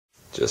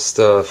Just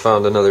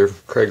found another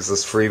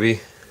Craigslist freebie.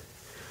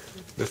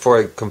 Before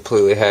I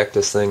completely hack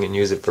this thing and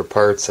use it for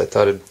parts, I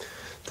thought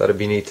it'd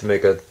be neat to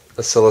make a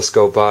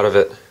oscilloscope out of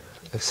it.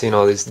 I've seen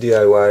all these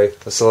DIY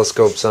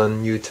oscilloscopes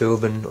on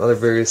YouTube and other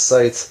various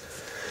sites,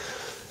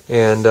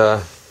 and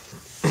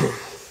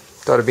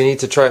thought it'd be neat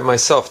to try it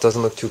myself.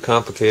 Doesn't look too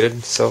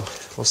complicated, so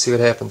we'll see what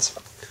happens.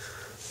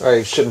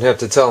 I shouldn't have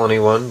to tell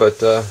anyone, but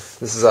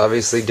this is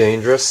obviously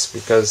dangerous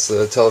because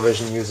the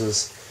television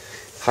uses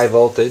high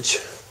voltage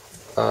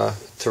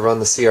to run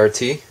the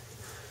CRT.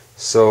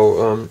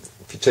 So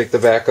if you take the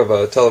back of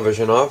a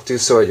television off, do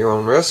so at your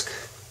own risk.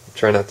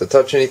 Try not to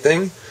touch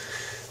anything,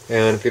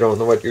 and if you don't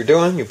know what you're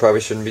doing, you probably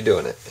shouldn't be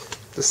doing it.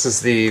 This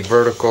is the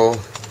vertical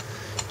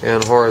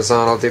and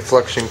horizontal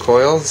deflection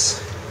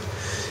coils.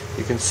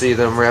 You can see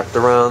them wrapped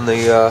around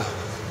the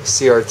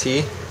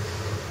CRT,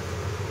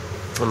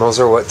 and those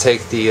are what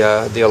take the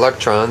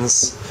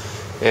electrons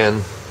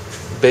and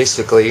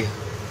basically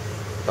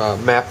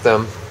map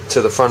them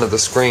to the front of the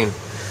screen.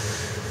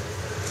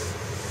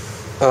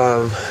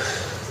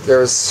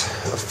 There's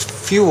a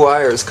few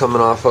wires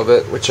coming off of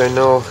it, which I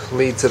know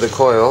lead to the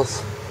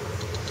coils.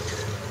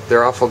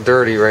 They're awful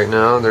dirty right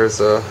now. There's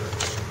a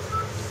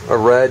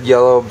red,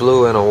 yellow,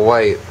 blue, and a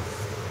white.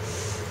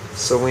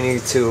 So we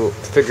need to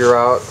figure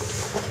out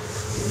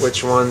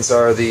which ones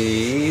are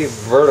the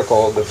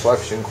vertical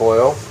deflection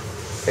coil,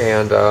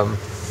 and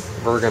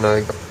we're going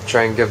to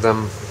try and give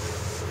them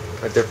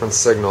a different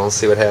signal and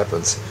see what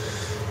happens.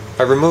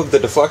 I removed the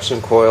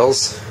deflection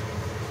coils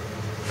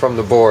from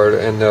the board,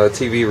 and the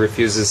TV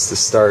refuses to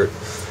start.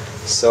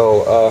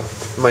 So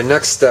my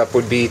next step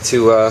would be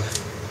to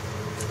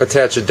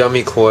attach a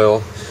dummy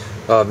coil.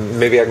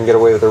 Maybe I can get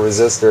away with a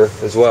resistor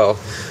as well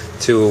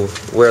to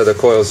where the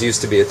coils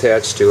used to be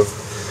attached to.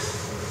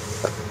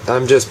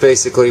 I'm just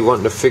basically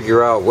wanting to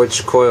figure out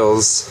which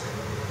coils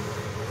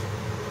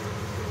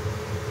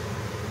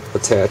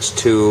attach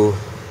to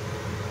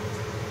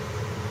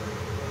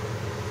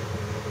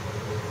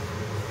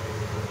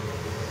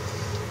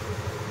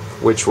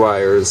which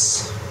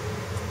wires.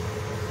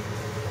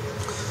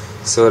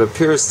 So it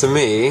appears to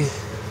me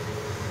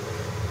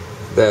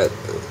that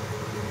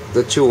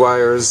the two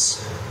wires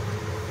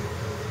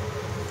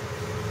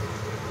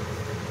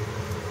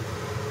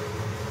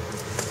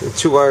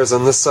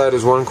on this side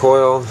is one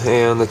coil,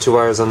 and the two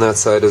wires on that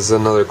side is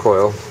another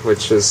coil,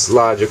 which is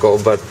logical,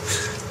 but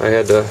I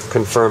had to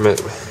confirm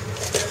it.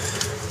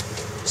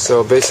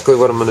 So basically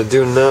what I'm going to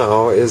do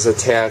now is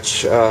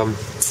attach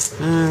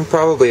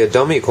probably a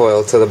dummy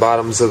coil to the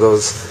bottoms of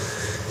those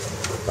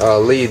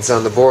leads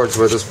on the boards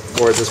where this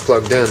board is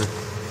plugged in.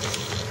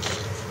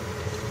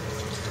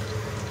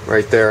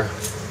 Right there.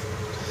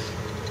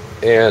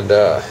 And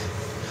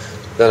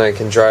then I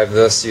can drive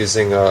this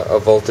using a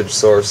voltage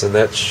source, and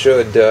that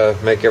should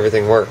make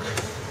everything work.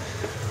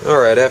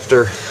 Alright,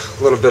 after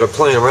a little bit of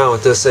playing around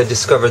with this, I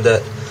discovered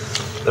that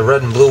the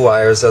red and blue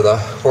wires are the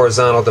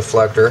horizontal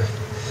deflector,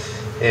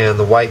 and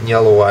the white and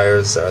yellow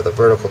wires are the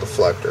vertical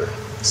deflector.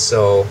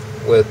 So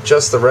with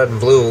just the red and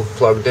blue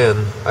plugged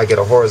in, I get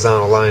a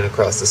horizontal line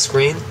across the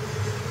screen,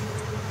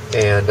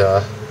 and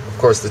of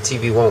course the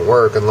TV won't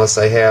work unless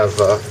I have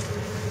a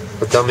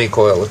dummy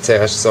coil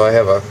attached. So I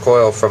have a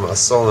coil from a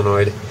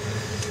solenoid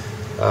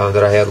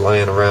that I had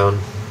lying around.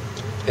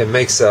 It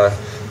makes a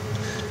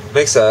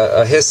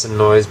hissing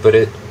noise, but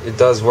it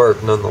does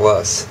work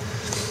nonetheless.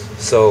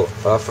 So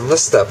from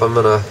this step, I'm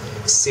gonna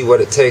see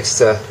what it takes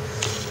to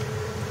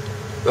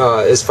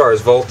as far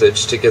as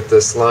voltage to get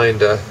this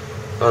line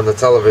on the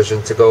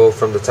television to go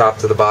from the top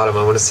to the bottom.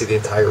 I want to see the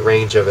entire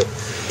range of it.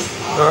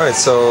 Alright,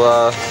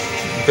 so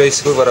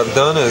basically what I've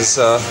done is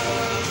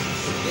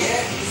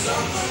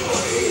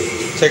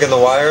taken the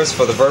wires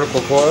for the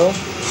vertical coil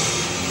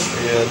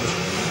and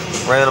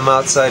ran them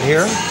outside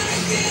here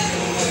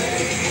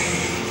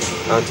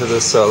onto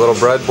this little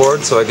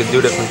breadboard so I could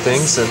do different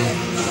things and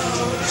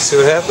see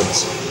what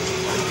happens.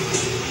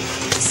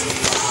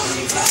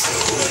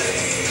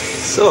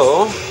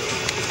 So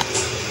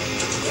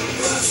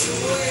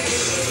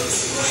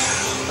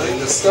I think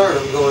to start,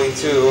 I'm going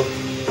to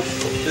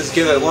just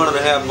give it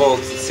 1.5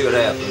 volts and see what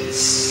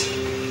happens.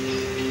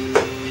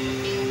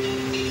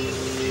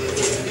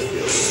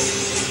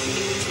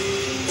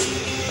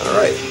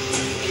 Alright,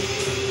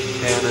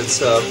 and it's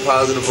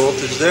positive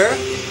voltage there,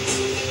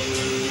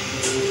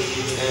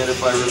 and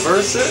if I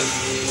reverse it,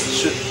 it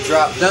should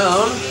drop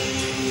down.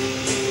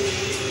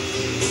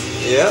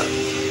 Yeah,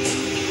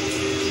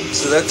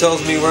 so that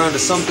tells me we're onto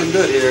something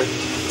good here.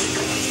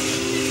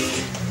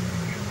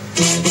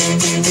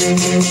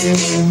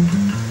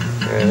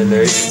 And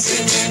there you can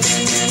see.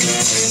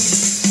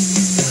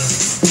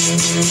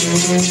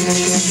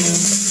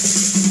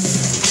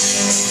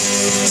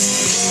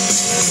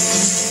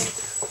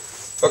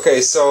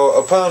 Okay, so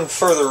upon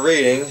further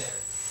reading,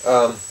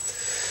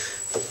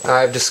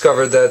 I've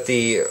discovered that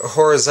the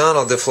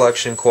horizontal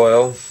deflection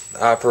coil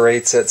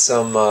operates at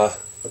some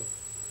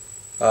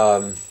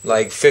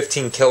like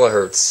 15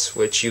 kilohertz,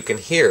 which you can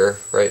hear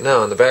right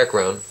now in the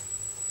background,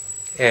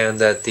 and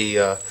that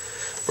the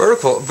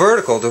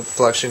vertical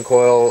deflection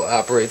coil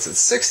operates at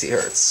 60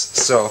 hertz.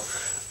 So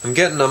I'm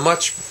getting a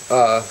much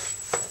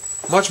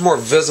more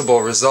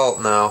visible result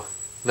now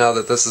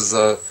that this is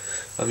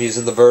I'm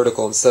using the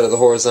vertical instead of the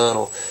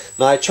horizontal.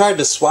 Now I tried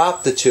to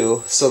swap the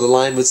two so the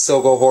line would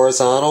still go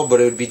horizontal, but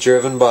it would be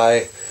driven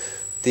by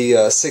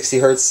the 60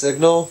 hertz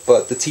signal,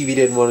 but the TV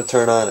didn't want to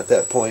turn on at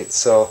that point,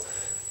 so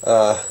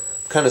I'm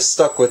kind of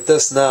stuck with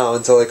this now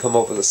until I come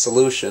up with a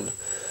solution.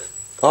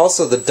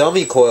 Also, the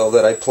dummy coil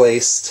that I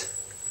placed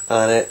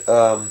on it,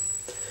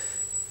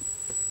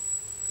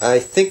 I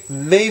think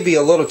maybe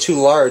a little too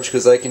large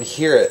because I can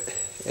hear it,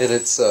 and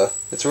it's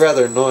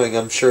rather annoying.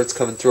 I'm sure it's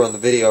coming through on the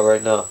video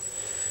right now,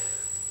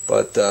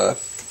 but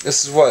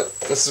this is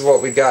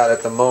what we got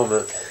at the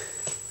moment.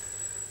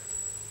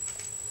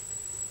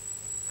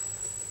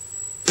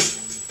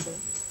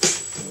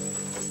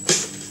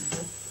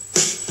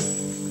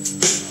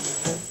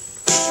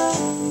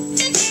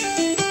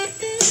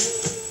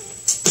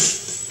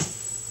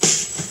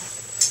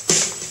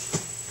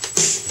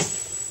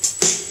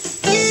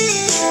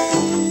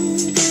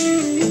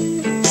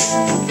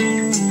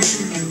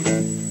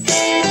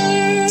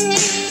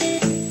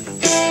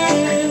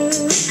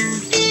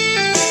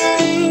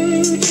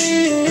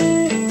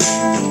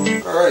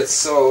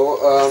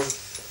 So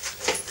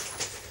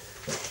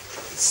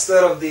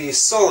instead of the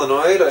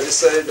solenoid, I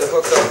decided to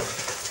hook up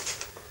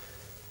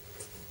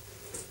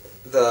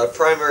the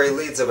primary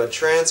leads of a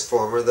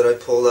transformer that I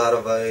pulled out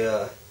of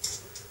a,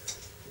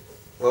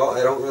 well,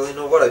 I don't really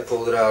know what I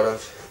pulled it out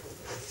of.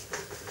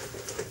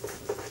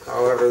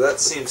 However, that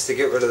seems to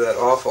get rid of that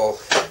awful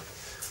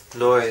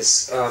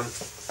noise.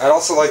 I'd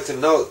also like to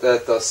note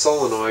that the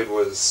solenoid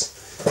was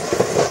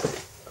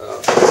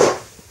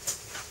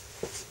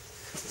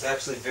it's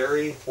actually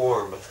very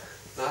warm.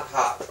 Not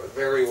hot, but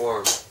very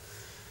warm.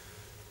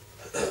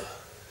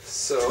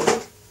 So,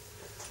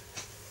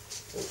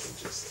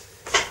 just...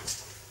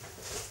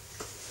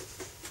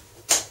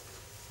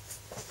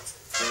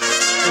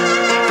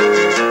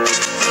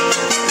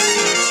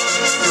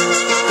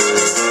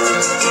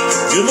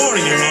 Good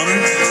morning, Your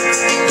Honor.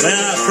 May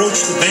I approach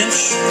the bench?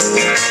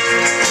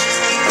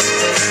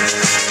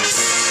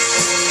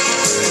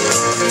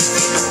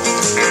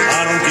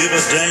 I don't give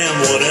a damn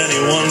what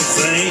anyone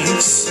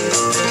thinks.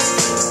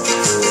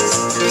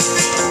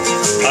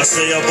 I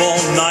stay up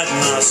all night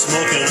and I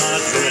smoke and I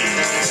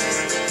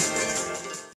drink.